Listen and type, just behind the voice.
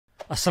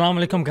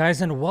Assalamu alaikum guys,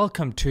 and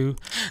welcome to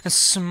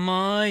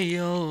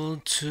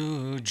Smile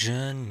to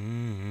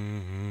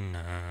Jannah.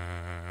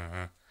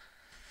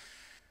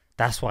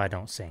 That's why I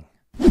don't sing.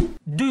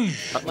 Dude!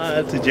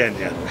 To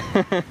Jannah.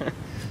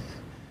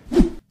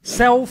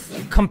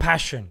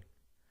 Self-compassion.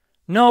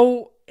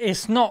 No,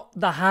 it's not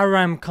the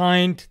haram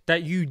kind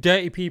that you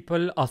dirty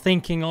people are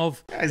thinking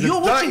of.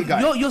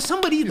 You're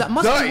somebody that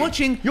must be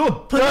watching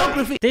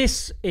pornography.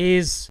 This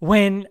is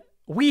when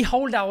we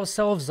hold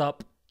ourselves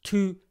up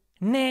to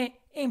near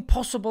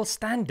impossible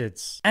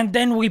standards, and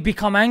then we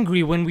become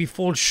angry when we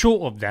fall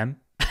short of them,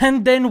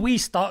 and then we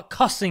start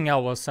cussing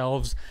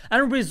ourselves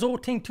and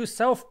resorting to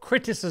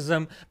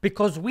self-criticism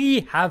because we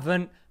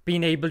haven't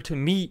been able to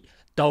meet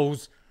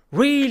those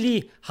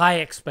really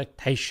high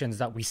expectations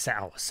that we set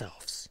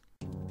ourselves.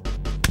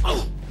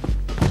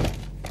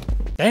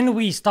 Then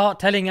we start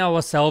telling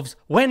ourselves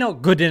we're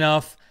not good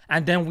enough,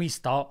 and then we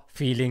start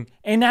feeling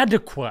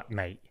inadequate,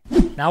 mate.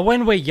 Now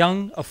when we're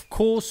young, of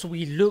course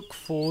we look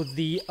for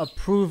the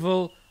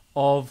approval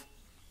of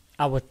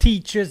our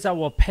teachers,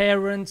 our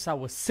parents,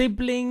 our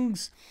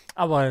siblings,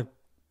 our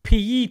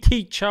PE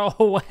teacher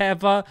or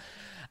whatever.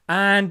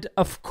 And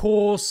of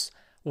course,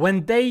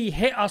 when they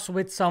hit us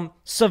with some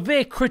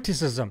severe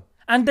criticism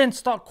and then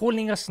start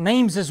calling us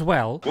names as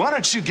well. Why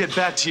don't you get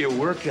back to your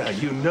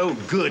workout, you no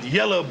good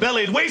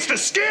yellow-bellied waste of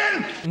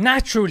skin?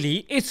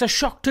 Naturally, it's a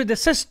shock to the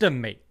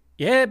system, mate.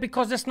 Yeah,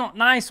 because it's not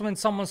nice when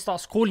someone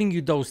starts calling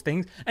you those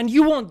things and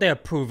you want their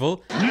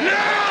approval. No!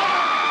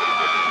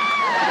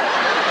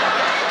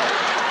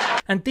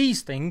 And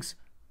these things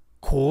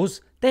cause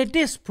their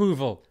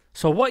disapproval.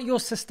 So what your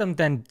system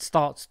then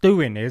starts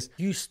doing is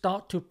you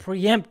start to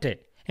preempt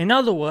it. In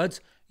other words,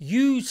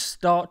 you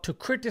start to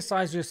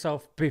criticize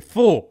yourself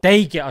before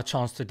they get a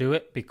chance to do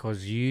it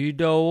because you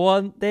don't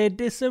want their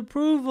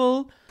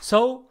disapproval.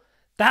 So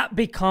that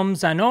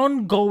becomes an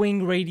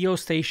ongoing radio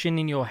station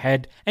in your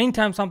head.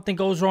 Anytime something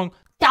goes wrong,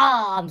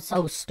 I'm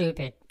so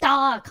stupid.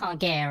 I can't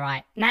get it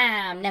right.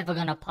 Nah, I'm never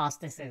gonna pass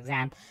this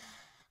exam.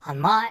 I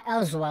might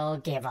as well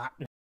give up.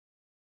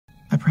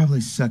 I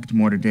probably sucked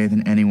more today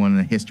than anyone in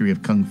the history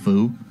of Kung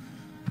Fu,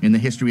 in the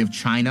history of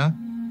China,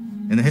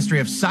 in the history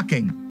of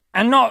sucking.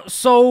 And not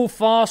so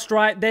fast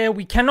right there.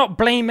 We cannot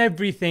blame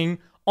everything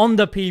on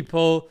the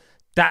people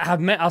that have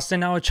met us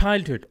in our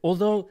childhood,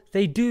 although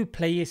they do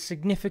play a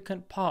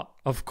significant part,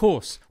 of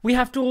course. We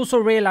have to also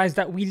realize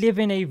that we live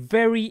in a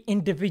very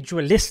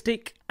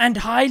individualistic and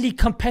highly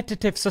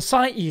competitive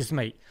societies,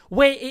 mate,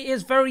 where it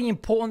is very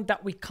important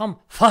that we come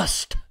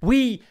first.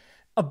 We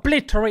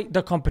obliterate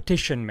the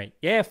competition, mate.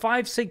 Yeah,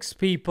 5-6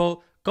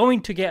 people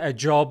going to get a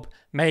job,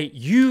 mate.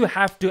 You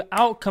have to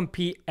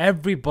outcompete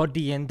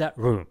everybody in that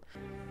room.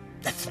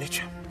 That's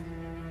nature.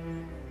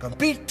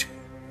 Compete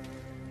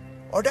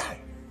or die.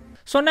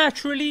 So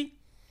naturally,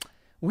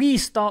 we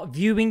start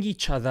viewing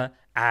each other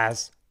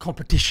as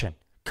competition,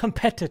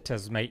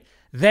 competitors, mate.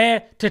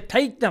 There to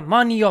take the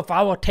money off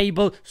our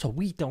table so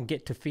we don't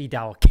get to feed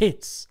our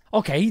kids.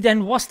 Okay,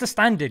 then what's the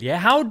standard, yeah?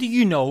 How do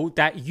you know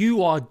that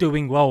you are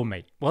doing well,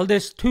 mate? Well,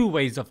 there's two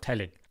ways of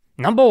telling.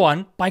 Number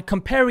one, by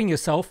comparing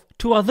yourself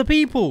to other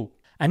people.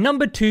 And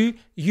number two,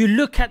 you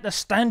look at the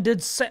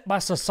standards set by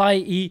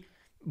society,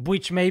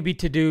 which may be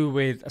to do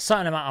with a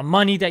certain amount of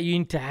money that you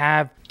need to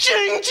have.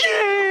 Ching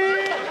ching!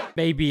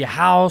 Maybe a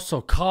house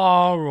or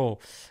car or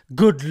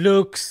good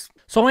looks.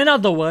 So in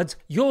other words,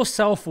 your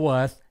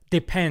self-worth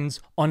depends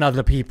on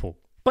other people.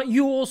 But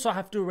you also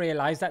have to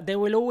realize that there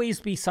will always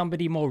be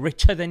somebody more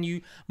richer than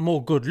you,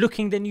 more good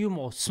looking than you,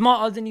 more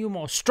smarter than you,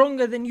 more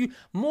stronger than you,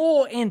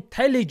 more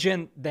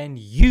intelligent than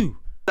you.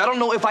 I don't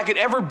know if I could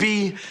ever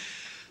be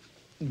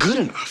good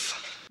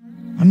enough.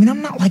 I mean,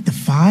 I'm not like the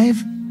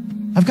Five.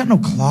 I've got no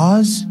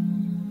claws,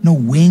 no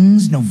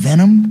wings, no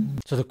venom.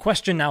 So the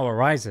question now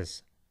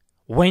arises,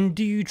 when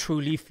do you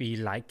truly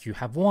feel like you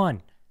have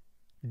won?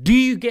 Do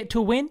you get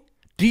to win?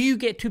 Do you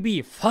get to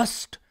be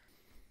first?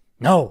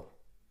 No,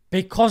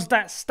 because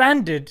that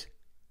standard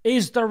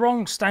is the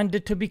wrong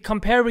standard to be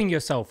comparing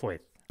yourself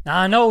with. Now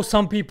I know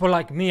some people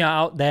like me are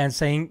out there and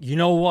saying, you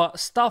know what,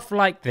 stuff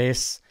like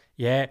this,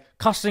 yeah,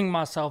 cussing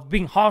myself,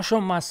 being harsh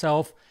on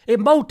myself, it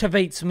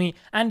motivates me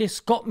and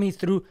it's got me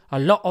through a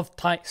lot of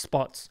tight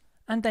spots.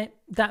 And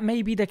that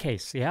may be the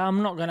case, yeah,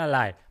 I'm not gonna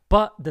lie.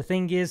 But the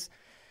thing is,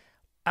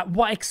 at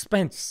what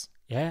expense,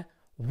 yeah?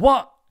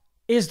 What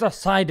is the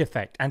side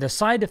effect? And the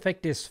side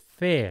effect is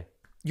fear.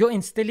 You're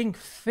instilling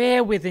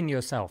fear within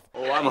yourself.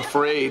 Oh, I'm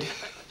afraid.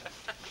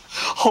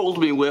 Hold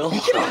me, Will.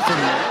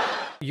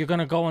 You're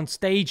gonna go on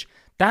stage.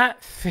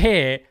 That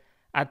fear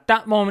at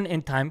that moment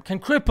in time can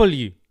cripple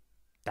you.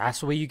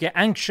 That's where you get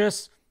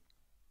anxious,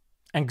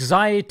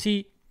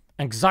 anxiety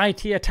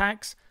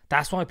attacks.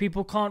 That's why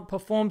people can't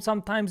perform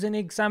sometimes in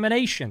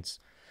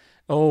examinations.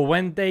 Or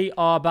when they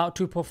are about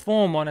to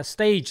perform on a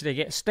stage, they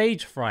get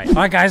stage fright.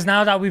 Alright guys,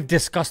 now that we've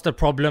discussed the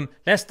problem,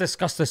 let's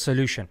discuss the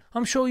solution.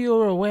 I'm sure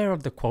you're aware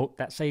of the quote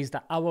that says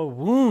that our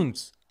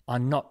wounds are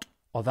not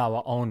of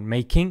our own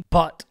making,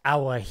 but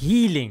our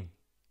healing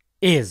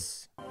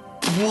is.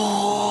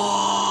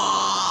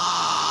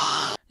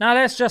 Now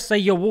let's just say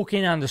you're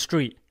walking down the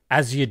street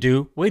as you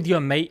do with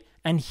your mate,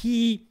 and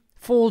he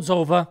falls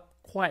over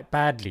quite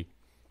badly.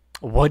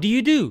 What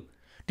do?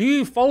 Do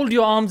you fold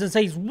your arms and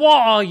say,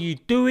 "What are you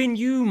doing,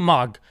 you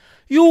mug?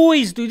 You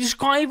always do this,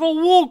 can't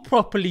even walk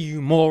properly,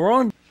 you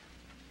moron"?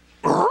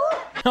 No,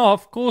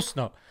 of course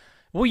not.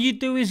 What you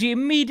do is you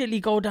immediately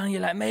go down,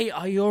 you're like, "Mate,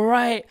 are you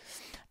alright?"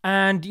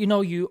 And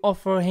you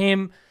offer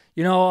him,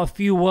 a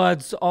few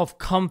words of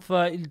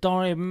comfort. "Don't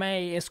worry,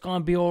 mate, it's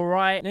gonna be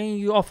alright." Then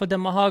you offer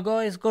them a hug. "Oh,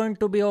 it's going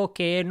to be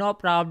okay, no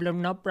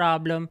problem, no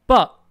problem."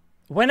 But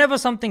whenever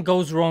something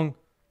goes wrong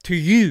to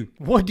you,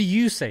 what do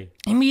you say?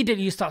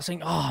 Immediately you start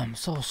saying, "Oh, I'm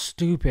so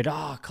stupid.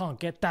 I can't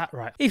get that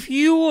right." If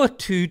you were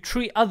to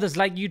treat others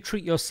like you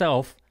treat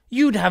yourself,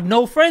 you'd have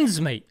no friends,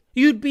 mate.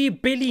 You'd be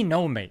Billy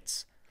no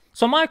mates.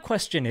 So my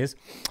question is,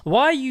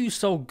 why are you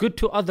so good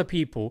to other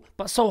people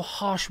but so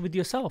harsh with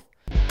yourself?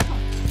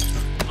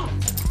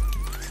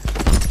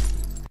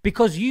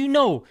 Because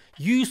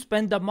you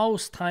spend the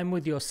most time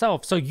with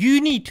yourself. So you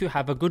need to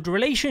have a good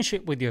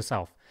relationship with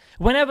yourself.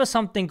 Whenever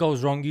something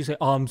goes wrong, you say,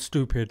 "Oh, I'm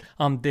stupid,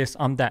 I'm this,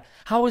 I'm that."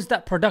 How is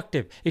that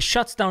productive? It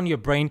shuts down your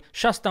brain,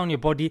 shuts down your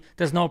body.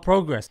 There's no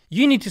progress.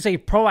 You need to say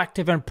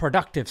proactive and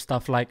productive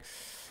stuff like,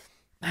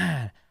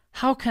 "Man,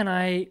 how can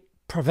I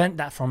prevent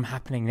that from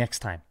happening next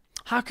time?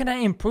 How can I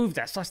improve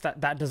that such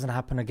that that doesn't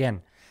happen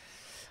again?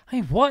 I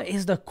mean, what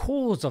is the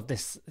cause of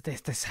this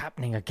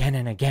happening again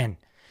and again?"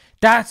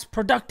 That's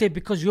productive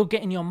because you're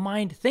getting your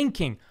mind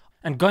thinking.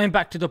 And going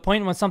back to the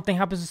point, when something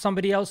happens to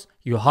somebody else,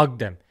 you hug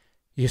them.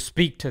 You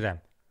speak to them.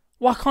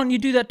 Why can't you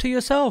do that to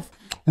yourself?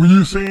 What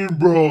you saying,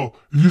 bro?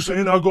 You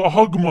saying I gotta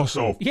hug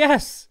myself?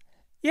 Yes.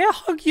 Yeah,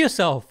 hug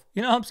yourself.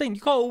 You know what I'm saying?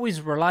 You can't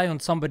always rely on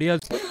somebody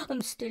else.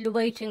 I'm still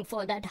waiting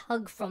for that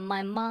hug from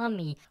my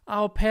mommy.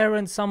 Our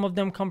parents, some of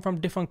them come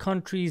from different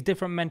countries,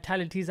 different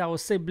mentalities. Our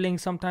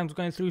siblings sometimes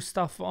going through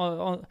stuff,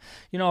 of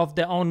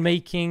their own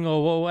making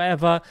or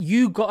whatever.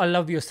 You gotta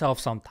love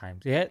yourself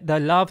sometimes. Yeah, the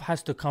love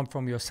has to come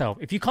from yourself.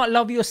 If you can't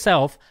love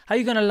yourself, how are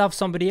you gonna love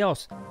somebody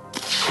else?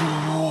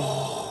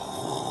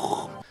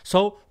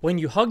 So when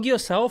you hug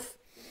yourself,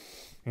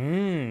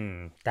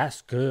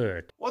 that's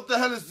good. What the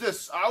hell is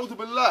this? A'udhu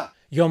billah.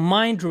 Your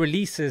mind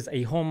releases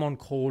a hormone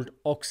called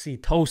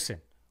oxytocin,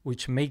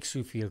 which makes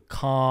you feel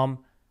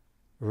calm,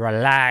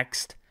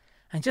 relaxed,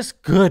 and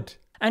just good.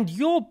 And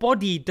your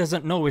body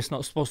doesn't know it's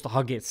not supposed to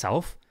hug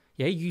itself.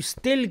 Yeah, you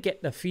still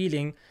get the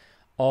feeling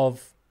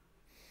of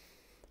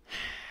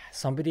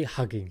somebody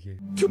hugging you.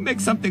 To make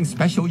something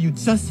special, you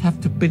just have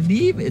to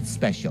believe it's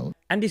special.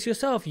 And it's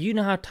yourself. You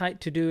know how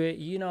tight to do it.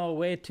 You know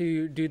where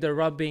to do the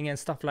rubbing and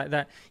stuff like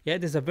that. Yeah,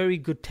 there's a very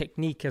good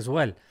technique as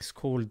well. It's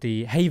called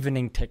the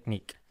havening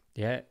technique.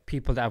 Yeah,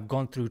 people that have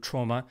gone through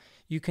trauma,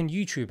 you can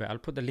YouTube it. I'll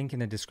put the link in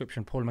the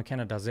description. Paul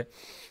McKenna does it.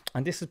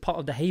 And this is part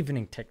of the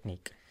havening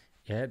technique.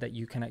 Yeah, that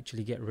you can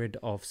actually get rid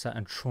of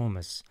certain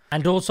traumas.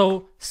 And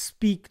also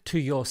speak to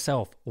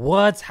yourself.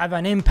 Words have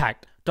an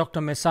impact. Dr.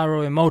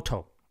 Masaru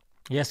Emoto.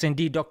 Yes,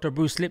 indeed. Dr.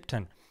 Bruce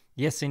Lipton.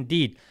 Yes,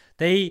 indeed.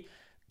 They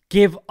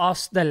give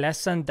us the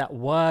lesson that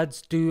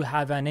words do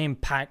have an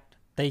impact.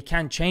 They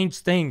can change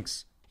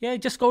things. Yeah,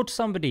 just go to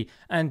somebody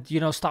and,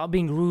 start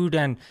being rude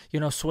and,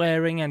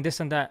 swearing and this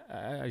and that.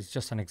 It's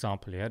just an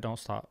example, yeah? Don't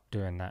start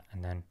doing that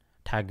and then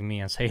tag me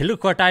and say,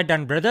 "Look what I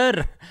done,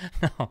 brother."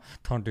 No,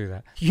 don't do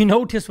that. You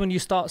notice when you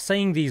start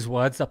saying these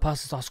words, the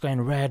person starts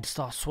going red,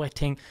 starts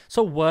sweating.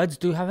 So words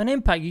do have an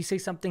impact. You say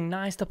something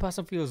nice, the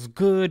person feels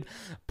good.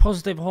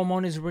 Positive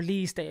hormone is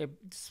released.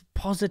 It's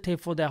positive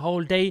for their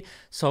whole day.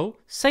 So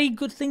say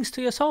good things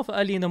to yourself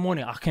early in the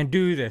morning. "I can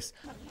do this."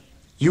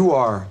 You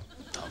are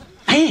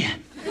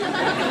man.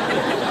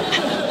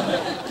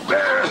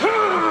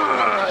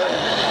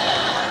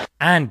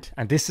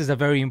 And this is a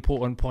very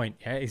important point.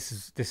 Yeah,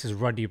 this is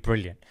ruddy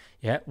brilliant.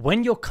 Yeah,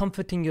 when you're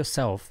comforting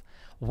yourself,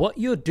 what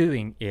you're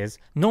doing is,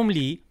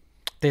 normally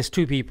there's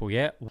two people.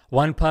 Yeah,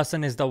 one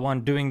person is the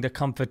one doing the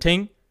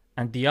comforting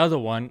and the other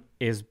one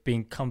is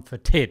being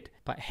comforted.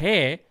 But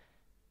here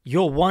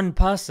you're one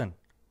person,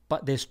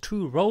 but there's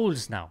two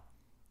roles now.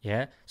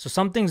 Yeah, so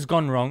something's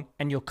gone wrong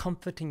and you're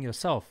comforting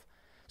yourself.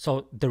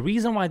 So the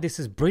reason why this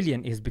is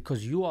brilliant is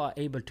because you are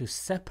able to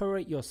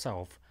separate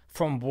yourself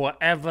from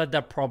whatever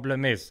the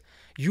problem is.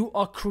 You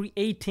are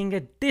creating a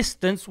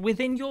distance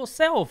within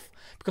yourself.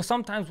 Because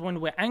sometimes when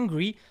we're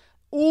angry,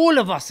 all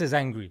of us is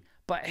angry.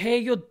 But here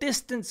you're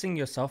distancing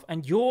yourself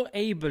and you're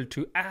able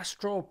to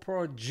astral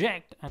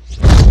project.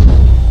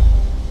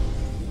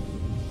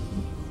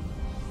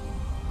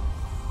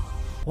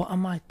 What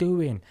am I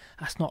doing?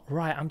 That's not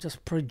right. I'm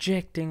just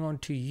projecting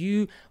onto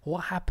you. What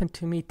happened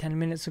to me 10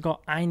 minutes ago?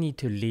 I need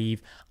to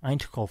leave. I need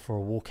to go for a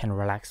walk and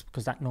relax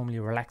because that normally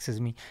relaxes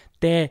me.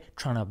 They're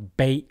trying to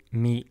bait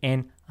me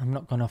in. I'm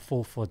not going to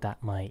fall for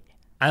that, mate.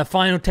 And the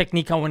final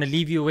technique I want to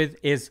leave you with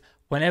is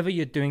whenever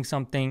you're doing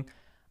something,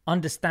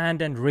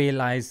 understand and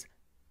realize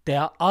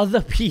there are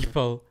other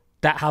people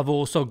that have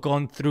also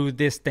gone through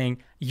this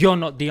thing. You're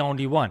not the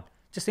only one.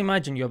 Just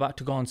imagine you're about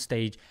to go on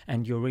stage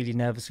and you're really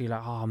nervous. You're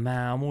like, "Oh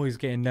man, I'm always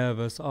getting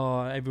nervous.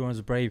 Oh,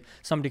 everyone's brave."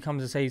 Somebody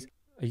comes and says,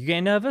 "Are you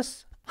getting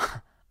nervous?"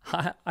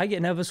 I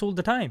get nervous all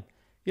the time.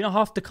 You know,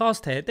 half the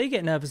cast here, they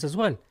get nervous as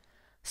well.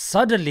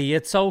 Suddenly,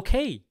 it's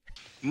okay.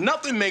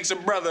 Nothing makes a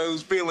brother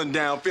who's feeling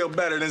down feel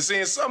better than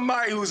seeing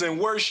somebody who's in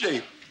worse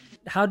shape.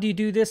 How do you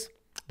do this?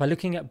 By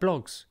looking at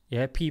blogs.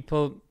 Yeah,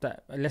 people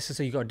that, let's just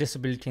say you got a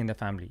disability in the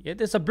family. Yeah,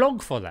 there's a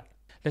blog for that.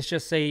 Let's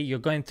just say you're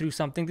going through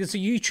something. There's a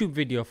YouTube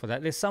video for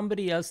that. There's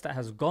somebody else that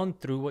has gone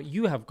through what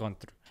you have gone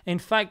through. In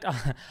fact,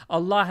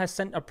 Allah has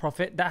sent a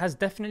prophet that has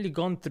definitely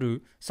gone through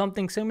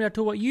something similar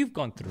to what you've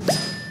gone through.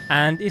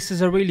 And this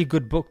is a really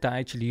good book that I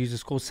actually use.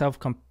 It's called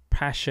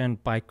Self-Compassion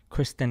by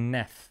Kristin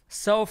Neff.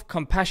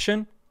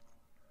 Self-compassion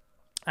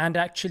and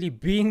actually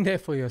being there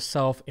for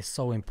yourself is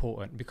so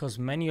important, because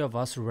many of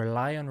us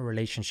rely on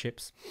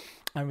relationships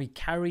and we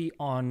carry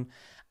on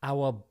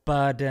our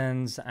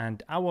burdens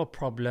and our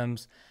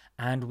problems,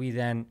 and we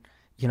then,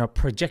 you know,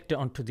 project it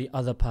onto the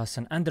other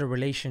person and the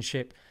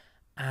relationship,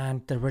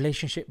 and the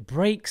relationship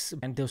breaks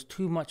and there's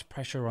too much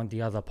pressure on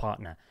the other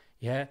partner.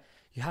 Yeah,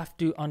 you have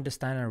to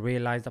understand and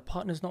realize the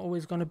partner's not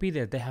always going to be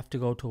there. They have to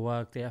go to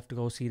work, they have to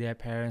go see their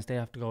parents, they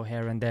have to go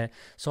here and there.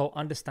 So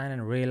understand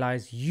and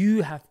realize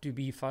you have to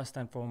be first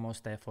and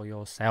foremost there for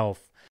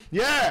yourself.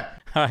 Yeah.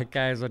 All right,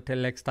 guys, until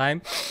next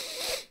time.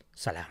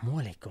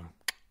 Assalamu alaikum.